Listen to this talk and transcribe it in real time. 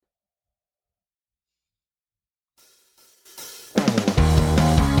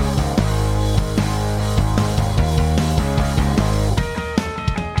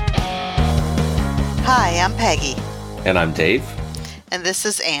Hi, I'm Peggy, And I'm Dave. and this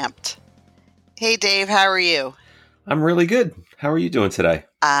is Amped. Hey, Dave, how are you? I'm really good. How are you doing today?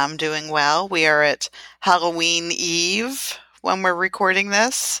 I'm doing well. We are at Halloween Eve when we're recording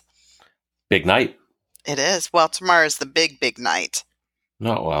this. Big night. It is. Well, tomorrow's the big night.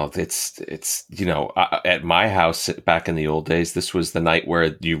 No, well, it's at my house back in the old days, this was the night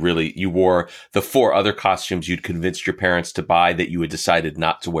where you wore the 4 other costumes you'd convinced your parents to buy that you had decided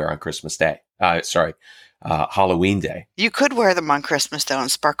not to wear on Christmas Day. Halloween Day. You could wear them on Christmas, though, and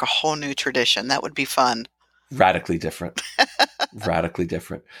spark a whole new tradition. That would be fun. Radically different. Radically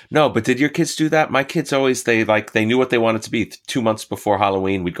different. No, but did your kids do that? My kids always, they knew what they wanted to be. 2 months before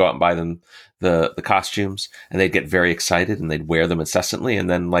Halloween, we'd go out and buy them the costumes, and they'd get very excited and they'd wear them incessantly.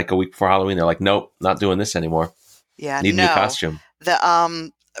 And then like a week before Halloween, they're like, nope, not doing this anymore. Yeah, Need a new costume.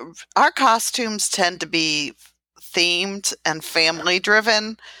 Our costumes tend to be themed and family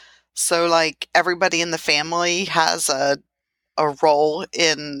driven. So like everybody in the family has a role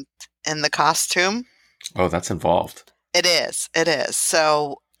in the costume. Oh, that's involved. It is. It is.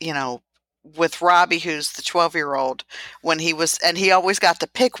 So, with Robbie, who's the 12-year-old, and he always got to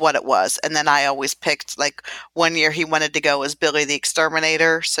pick what it was. And then I always picked, like, one year he wanted to go as Billy the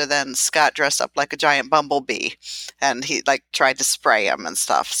Exterminator. So then Scott dressed up like a giant bumblebee and he, like, tried to spray him and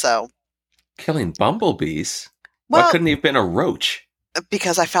stuff. So. Killing bumblebees? Well, why couldn't he have been a roach?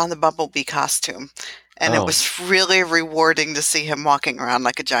 Because I found the bumblebee costume. And It was really rewarding to see him walking around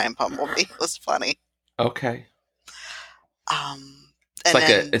like a giant bumblebee. It was funny. Okay.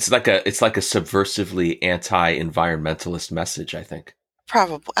 It's like a subversively anti-environmentalist message, I think.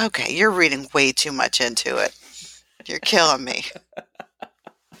 Probably. Okay, you're reading way too much into it. You're killing me.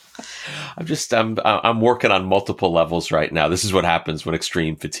 I'm working on multiple levels right now. This is what happens when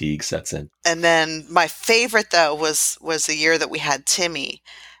extreme fatigue sets in. And then my favorite though was the year that we had Timmy,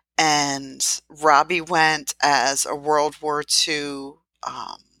 and Robbie went as a World War II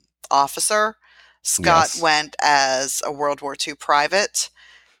officer. Scott went as a World War II private,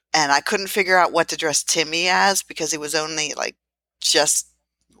 and I couldn't figure out what to dress Timmy as because he was only like he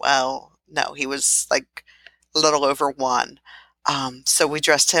was like a little over 1. So we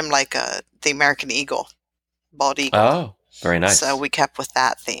dressed him like the American Eagle, bald eagle. Oh, very nice. So we kept with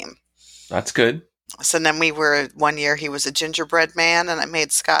that theme. That's good. So then one year he was a gingerbread man, and I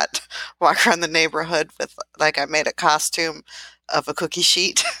made Scott walk around the neighborhood with, like, I made a costume of a cookie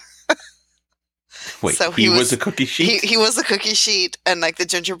sheet. Wait, so he was a cookie sheet? He was a cookie sheet, and like the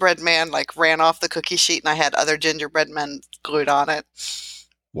gingerbread man like ran off the cookie sheet, and I had other gingerbread men glued on it.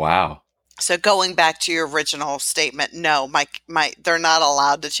 Wow. So going back to your original statement, no, they're not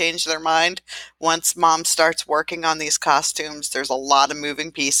allowed to change their mind. Once Mom starts working on these costumes, there's a lot of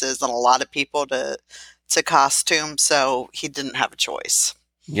moving pieces and a lot of people to costume, so he didn't have a choice.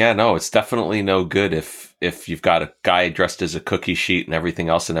 Yeah, no, it's definitely no good if you've got a guy dressed as a cookie sheet and everything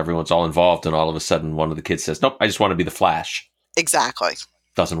else and everyone's all involved and all of a sudden one of the kids says, nope, I just want to be the Flash. Exactly.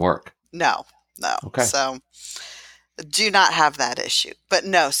 Doesn't work. No. Okay. So do not have that issue. But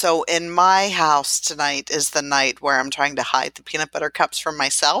no, so in my house tonight is the night where I'm trying to hide the peanut butter cups from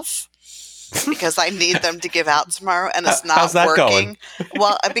myself because I need them to give out tomorrow and it's not How's that working. Going?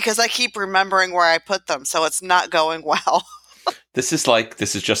 Well, because I keep remembering where I put them, so it's not going well. This is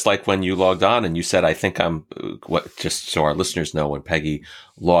just like when you logged on and you said, I think I'm just so our listeners know, when Peggy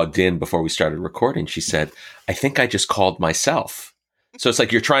logged in before we started recording, she said, I think I just called myself. So it's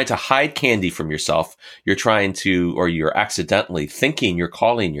like you're trying to hide candy from yourself. You're accidentally thinking you're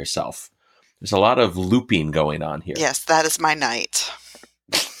calling yourself. There's a lot of looping going on here. Yes, that is my night.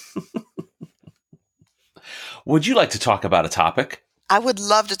 Would you like to talk about a topic? I would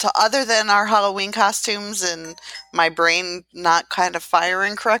love to talk, other than our Halloween costumes and my brain not kind of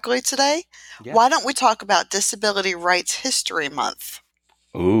firing correctly today. Yeah. Why don't we talk about Disability Rights History Month?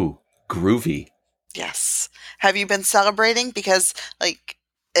 Ooh, groovy. Yes. Have you been celebrating? Because,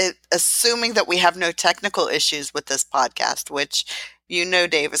 assuming that we have no technical issues with this podcast, which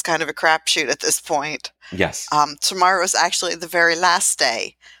Dave, is kind of a crapshoot at this point. Yes. Tomorrow is actually the very last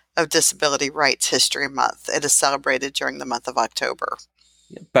day of Disability Rights History Month. It is celebrated during the month of October.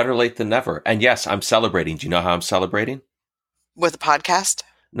 Better late than never. And yes, I'm celebrating. Do you know how I'm celebrating? With a podcast?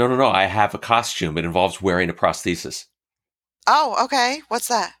 No. I have a costume. It involves wearing a prosthesis. Oh, okay. What's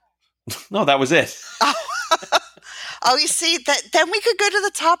that? No, that was it. Oh, you see, then we could go to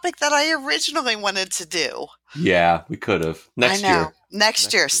the topic that I originally wanted to do. Yeah, we could have. Next year.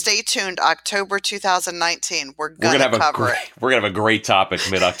 Next year. Stay tuned. October 2019. We're going to cover it. We're going to have a great topic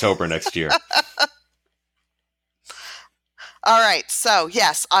mid-October next year. All right. So,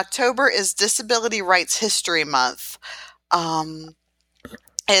 yes, October is Disability Rights History Month.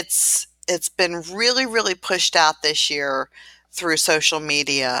 It's it's been really, really pushed out this year through social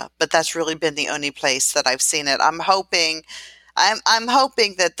media, but that's really been the only place that I've seen it. I'm hoping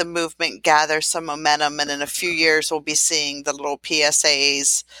that the movement gathers some momentum, and in a few years we'll be seeing the little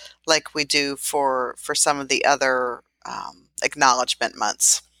PSAs like we do for some of the other acknowledgement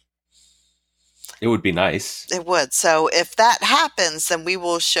months. It would be nice. It would. So if that happens, then we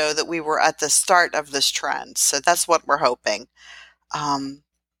will show that we were at the start of this trend. So that's what we're hoping. Um,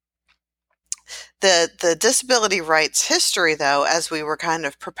 the disability rights history, though, as we were kind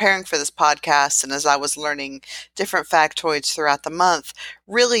of preparing for this podcast and as I was learning different factoids throughout the month,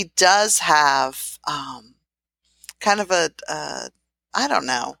 really does have kind of I don't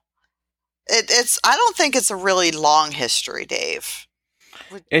know. I don't think it's a really long history, Dave.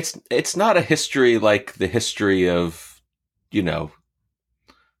 It's not a history like the history of, you know,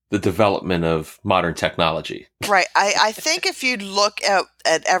 the development of modern technology. Right. I think if you look at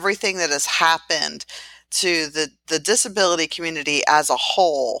everything that has happened to the disability community as a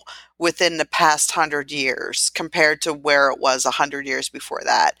whole within the past 100 years compared to where it was 100 years before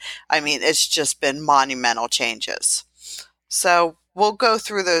that, I mean, it's just been monumental changes. So we'll go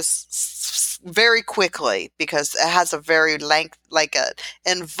through those very quickly because it has a very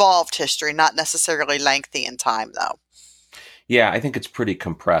involved history, not necessarily lengthy in time, though. Yeah, I think it's pretty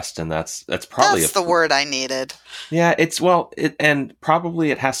compressed, and that's probably the word I needed. Yeah, and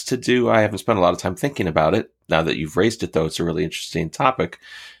probably it has to do. I haven't spent a lot of time thinking about it. Now that you've raised it, though, it's a really interesting topic,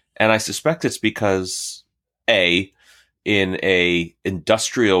 and I suspect it's because in a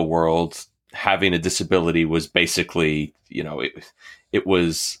industrial world, having a disability was basically, you know, it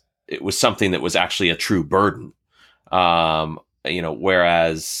was something that was actually a true burden. You know,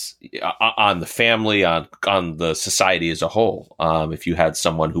 whereas on the family, on the society as a whole, if you had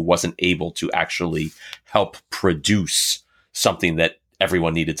someone who wasn't able to actually help produce something that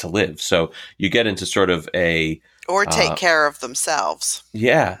everyone needed to live, so you get into sort of or take care of themselves.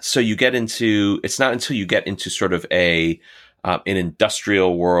 Yeah, so you get into, it's not until you get into sort of an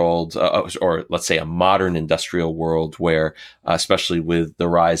industrial world, or let's say a modern industrial world, where especially with the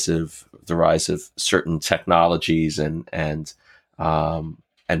rise of certain technologies and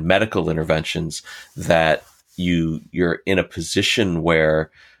medical interventions, that you're in a position where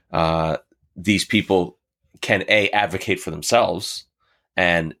these people can advocate for themselves,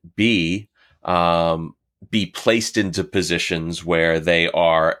 and be placed into positions where they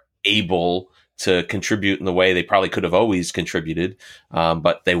are able to contribute in the way they probably could have always contributed,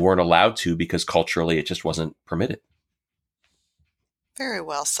 but they weren't allowed to because culturally it just wasn't permitted. Very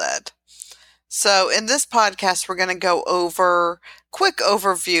well said. So in this podcast, we're going to go over quick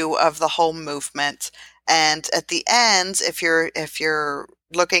overview of the whole movement. And at the end, if you're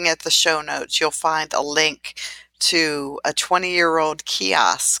looking at the show notes, you'll find a link to a 20-year-old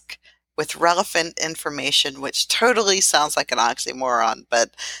kiosk with relevant information, which totally sounds like an oxymoron,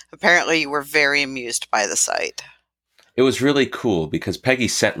 but apparently you were very amused by the site. It was really cool because Peggy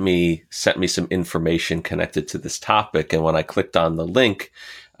sent me some information connected to this topic, and when I clicked on the link,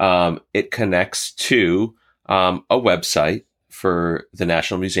 it connects to a website for the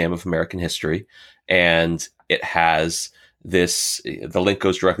National Museum of American History, and it has the link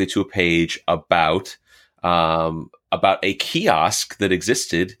goes directly to a page about a kiosk that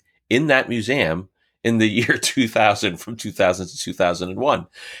existed in that museum in the year 2000, from 2000 to 2001.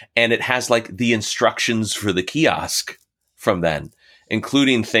 And it has like the instructions for the kiosk from then,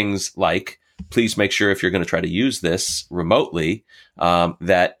 including things like, please make sure if you're going to try to use this remotely,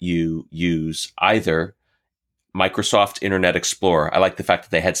 that you use either Microsoft Internet Explorer. I like the fact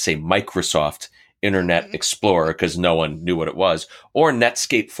that they had to say Microsoft Internet Explorer because no one knew what it was, or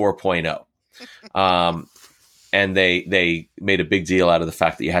Netscape 4.0. And they made a big deal out of the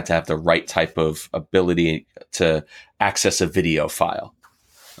fact that you had to have the right type of ability to access a video file.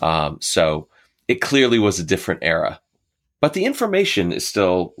 So it clearly was a different era, but the information is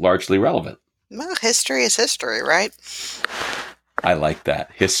still largely relevant. Well, history is history, right? I like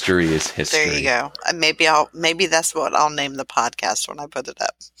that. History is history. There you go. Maybe that's what I'll name the podcast when I put it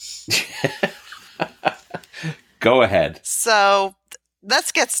up. Go ahead. So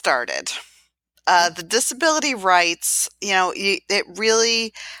let's get started. The disability rights, it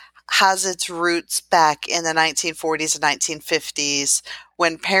really has its roots back in the 1940s and 1950s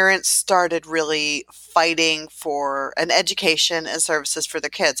when parents started really fighting for an education and services for their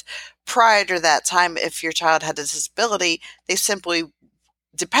kids. Prior to that time, if your child had a disability, they simply,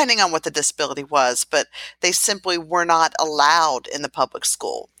 depending on what the disability was, but they simply were not allowed in the public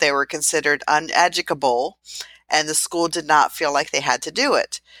school. They were considered uneducable, and the school did not feel like they had to do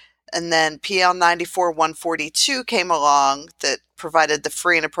it. And then PL 94-142 came along that provided the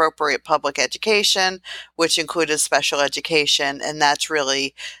free and appropriate public education, which included special education. And that's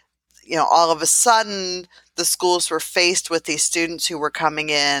really, all of a sudden the schools were faced with these students who were coming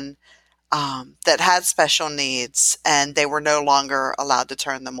in that had special needs, and they were no longer allowed to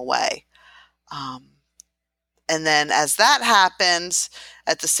turn them away. And then as that happened,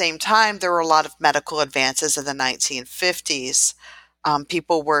 at the same time, there were a lot of medical advances in the 1950s.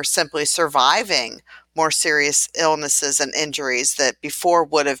 People were simply surviving more serious illnesses and injuries that before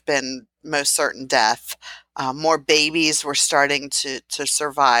would have been most certain death. More babies were starting to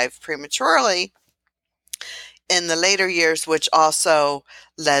survive prematurely in the later years, which also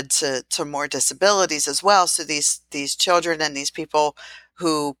led to more disabilities as well. So these children and these people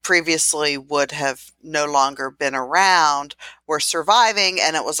who previously would have no longer been around were surviving,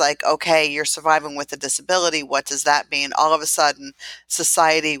 and it was like, okay, you're surviving with a disability. What does that mean? All of a sudden,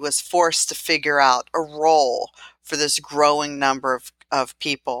 society was forced to figure out a role for this growing number of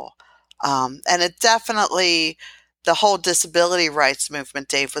people. And it definitely, the whole disability rights movement,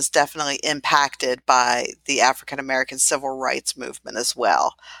 Dave, was definitely impacted by the African American civil rights movement as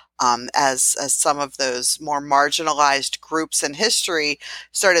well. As some of those more marginalized groups in history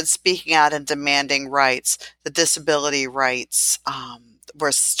started speaking out and demanding rights, the disability rights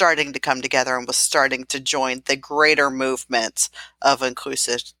were starting to come together and was starting to join the greater movement of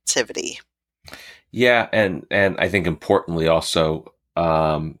inclusivity. Yeah, and I think importantly also,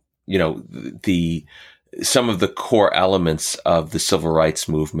 the some of the core elements of the civil rights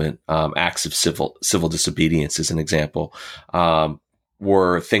movement, acts of civil disobedience, as an example,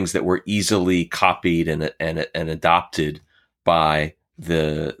 were things that were easily copied and adopted by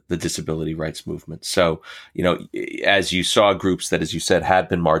the disability rights movement. So, as you saw groups that, as you said, had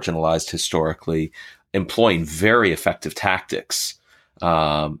been marginalized historically, employing very effective tactics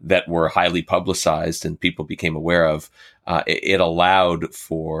that were highly publicized and people became aware of, it allowed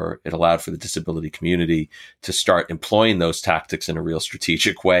for the disability community to start employing those tactics in a real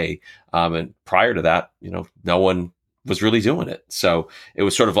strategic way. And prior to that, no one was really doing it. So it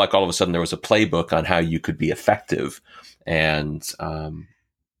was sort of like all of a sudden there was a playbook on how you could be effective. And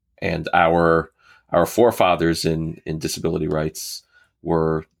our forefathers in disability rights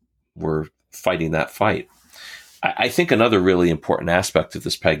were fighting that fight. I think another really important aspect of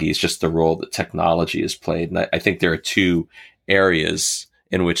this, Peggy, is just the role that technology has played. And I think there are two areas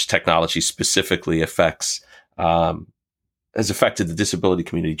in which technology specifically has affected the disability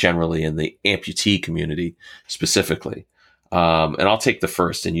community generally and the amputee community specifically. And I'll take the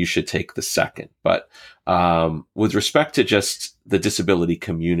first and you should take the second. But with respect to just the disability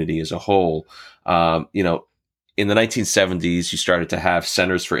community as a whole, in the 1970s, you started to have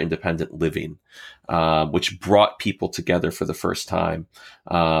centers for independent living, which brought people together for the first time.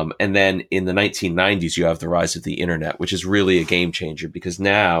 And then in the 1990s, you have the rise of the internet, which is really a game changer because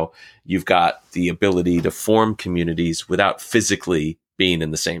now you've got the ability to form communities without physically being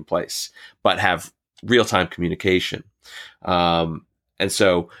in the same place, but have real-time communication. And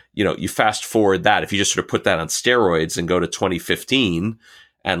so, you fast forward that, if you just sort of put that on steroids and go to 2015,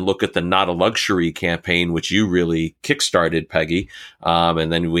 and look at the Not a Luxury campaign, which you really kickstarted, Peggy.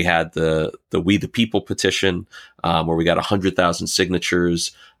 And then we had the We the People petition, where we got 100,000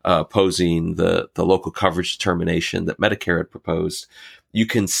 signatures opposing the local coverage determination that Medicare had proposed. You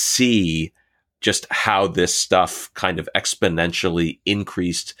can see just how this stuff kind of exponentially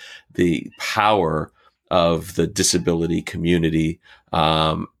increased the power of the disability community,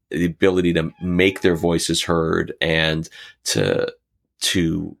 the ability to make their voices heard and to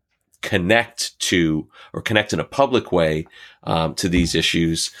connect in a public way to these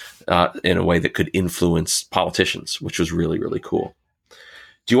issues in a way that could influence politicians, which was really, really cool.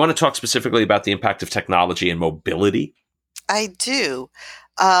 Do you want to talk specifically about the impact of technology and mobility? I do.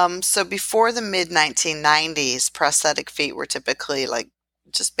 So before the mid-1990s, prosthetic feet were typically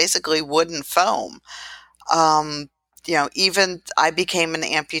just basically wood and foam. Even I became an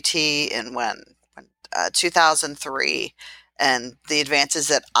amputee in 2003. And the advances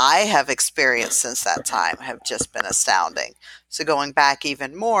that I have experienced since that time have just been astounding. So going back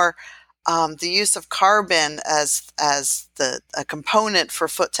even more, the use of carbon as a component for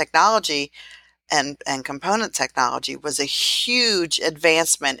foot technology and component technology was a huge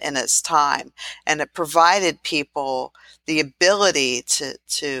advancement in its time. And it provided people the ability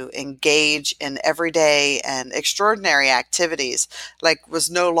to engage in everyday and extraordinary activities was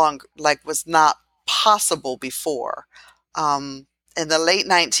not possible before. In the late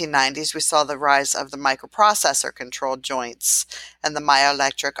 1990s, we saw the rise of the microprocessor-controlled joints and the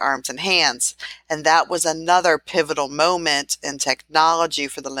myoelectric arms and hands. And that was another pivotal moment in technology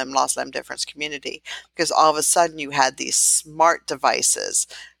for the limb-loss, limb-difference community, because all of a sudden you had these smart devices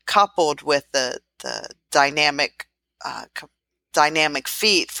coupled with the dynamic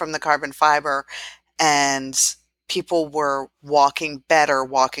feet from the carbon fiber, and people were walking better,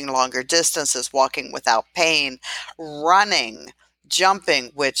 walking longer distances, walking without pain, running,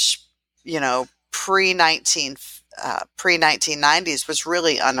 jumping, which, pre 1990s was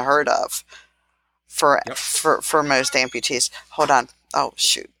really unheard of for most amputees. Hold on. Oh,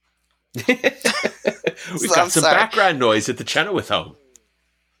 shoot. We've got some background noise at the Chenoweth home.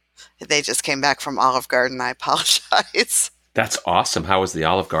 They just came back from Olive Garden. I apologize. That's awesome. How was the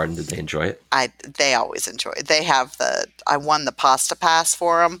Olive Garden? Did they enjoy it? They always enjoy it. They have I won the pasta pass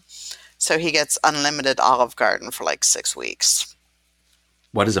for him, so he gets unlimited Olive Garden for like 6 weeks.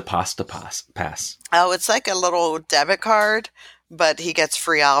 What is a pasta pass? Oh, it's like a little debit card, but he gets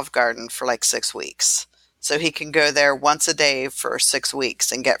free Olive Garden for like 6 weeks. So he can go there once a day for 6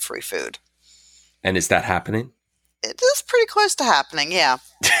 weeks and get free food. And is that happening? It is pretty close to happening, yeah.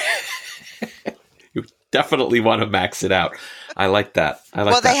 You definitely want to max it out. I like that.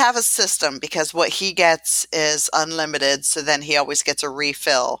 They have a system, because what he gets is unlimited, so then he always gets a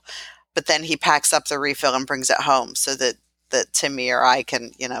refill. But then he packs up the refill and brings it home so that Timmy or I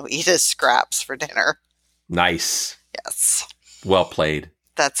can, eat his scraps for dinner. Nice. Yes. Well played.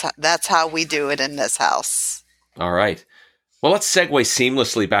 That's how we do it in this house. All right. Well, let's segue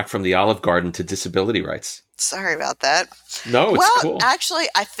seamlessly back from the Olive Garden to disability rights. Sorry about that. No, it's cool. Well, actually,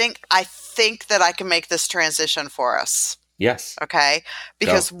 I think that I can make this transition for us. Yes. Okay?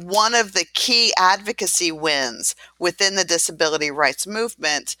 Because one of the key advocacy wins within the disability rights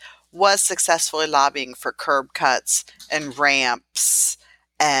movement was successfully lobbying for curb cuts and ramps,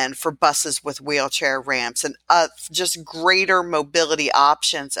 and for buses with wheelchair ramps, and just greater mobility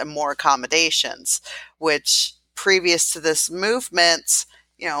options and more accommodations, which previous to this movement,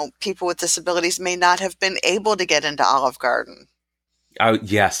 people with disabilities may not have been able to get into Olive Garden.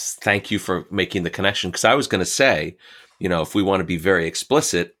 Yes. Thank you for making the connection. Because I was going to say, if we want to be very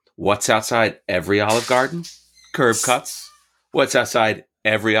explicit, what's outside every Olive Garden? Curb cuts. What's outside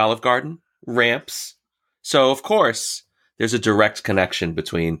every Olive Garden? Ramps. So, of course, there's a direct connection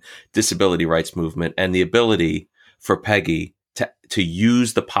between disability rights movement and the ability for Peggy to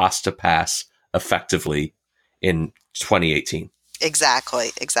use the pasta pass effectively in 2018.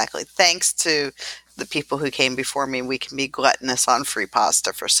 Exactly. Thanks to the people who came before me, we can be gluttonous on free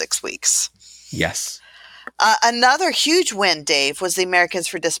pasta for 6 weeks. Yes. Another huge win, Dave, was the Americans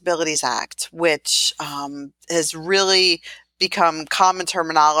for Disabilities Act, which has really become common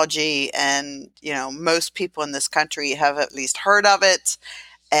terminology, and most people in this country have at least heard of it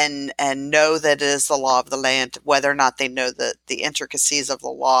and know that it is the law of the land. Whether or not they know the intricacies of the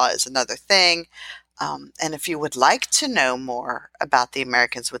law is another thing. And if you would like to know more about the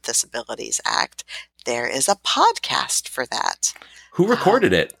Americans with Disabilities Act, there is a podcast for that. Who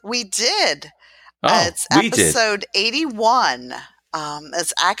recorded it? We did. Oh, it's episode 81.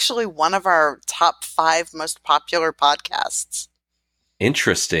 It's actually one of our top 5 most popular podcasts.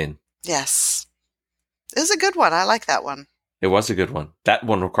 Interesting. Yes. It was a good one. I like that one. It was a good one. That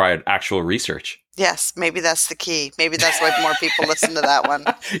one required actual research. Yes, maybe that's the key. Maybe that's why more people listen to that one.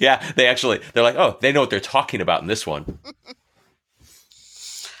 Yeah, they're like, oh, they know what they're talking about in this one.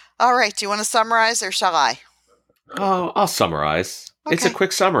 All right. Do you want to summarize, or shall I? Oh, I'll summarize. Okay. It's a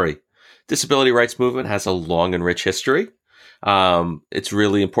quick summary. Disability rights movement has a long and rich history. It's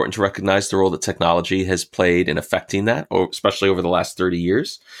really important to recognize the role that technology has played in affecting that, especially over the last 30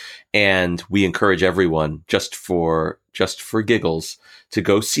 years. And we encourage everyone, just for giggles, to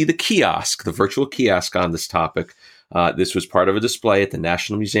go see the kiosk, the virtual kiosk on this topic. This was part of a display at the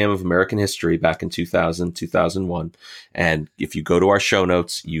National Museum of American History back in 2000, 2001. And if you go to our show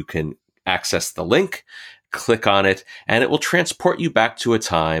notes, you can access the link, click on it, and it will transport you back to a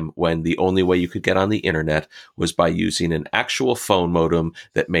time when the only way you could get on the internet was by using an actual phone modem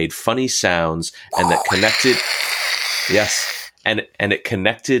that made funny sounds and that connected. Yes. And it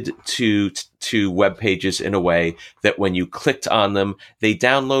connected to web pages in a way that when you clicked on them, they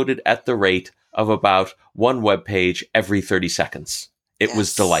downloaded at the rate of about one web page every 30 seconds. It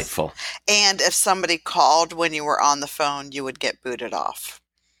was delightful. And if somebody called when you were on the phone, you would get booted off.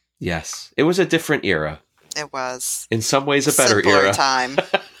 Yes. It was a different era. It was. In some ways, a better era. Time.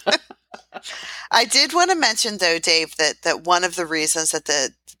 I did want to mention, though, Dave, that one of the reasons that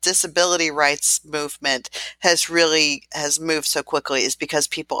the disability rights movement has moved so quickly is because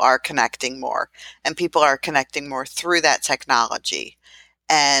people are connecting more, and people are connecting more through that technology.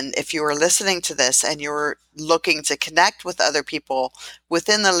 And if you are listening to this and you're looking to connect with other people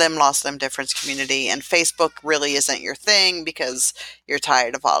within the limb loss, limb difference community, and Facebook really isn't your thing because you're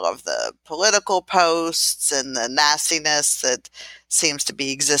tired of all of the political posts and the nastiness that seems to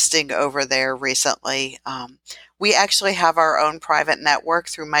be existing over there recently, we actually have our own private network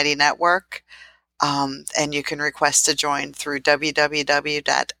through Mighty Network. And you can request to join through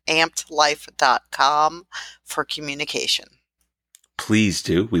www.ampedlife.com for communication. Please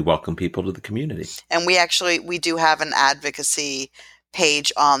do. We welcome people to the community. And we do have an advocacy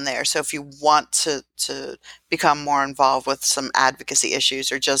page on there. So if you want to become more involved with some advocacy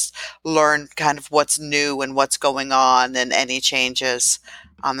issues or just learn kind of what's new and what's going on and any changes,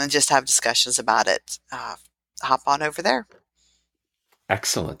 and just have discussions about it, hop on over there.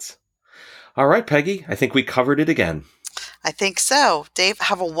 Excellent. All right, Peggy, I think we covered it again. I think so. Dave,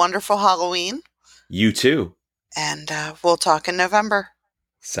 have a wonderful Halloween. You too. And we'll talk in November.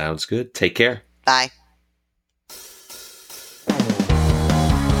 Sounds good. Take care. Bye.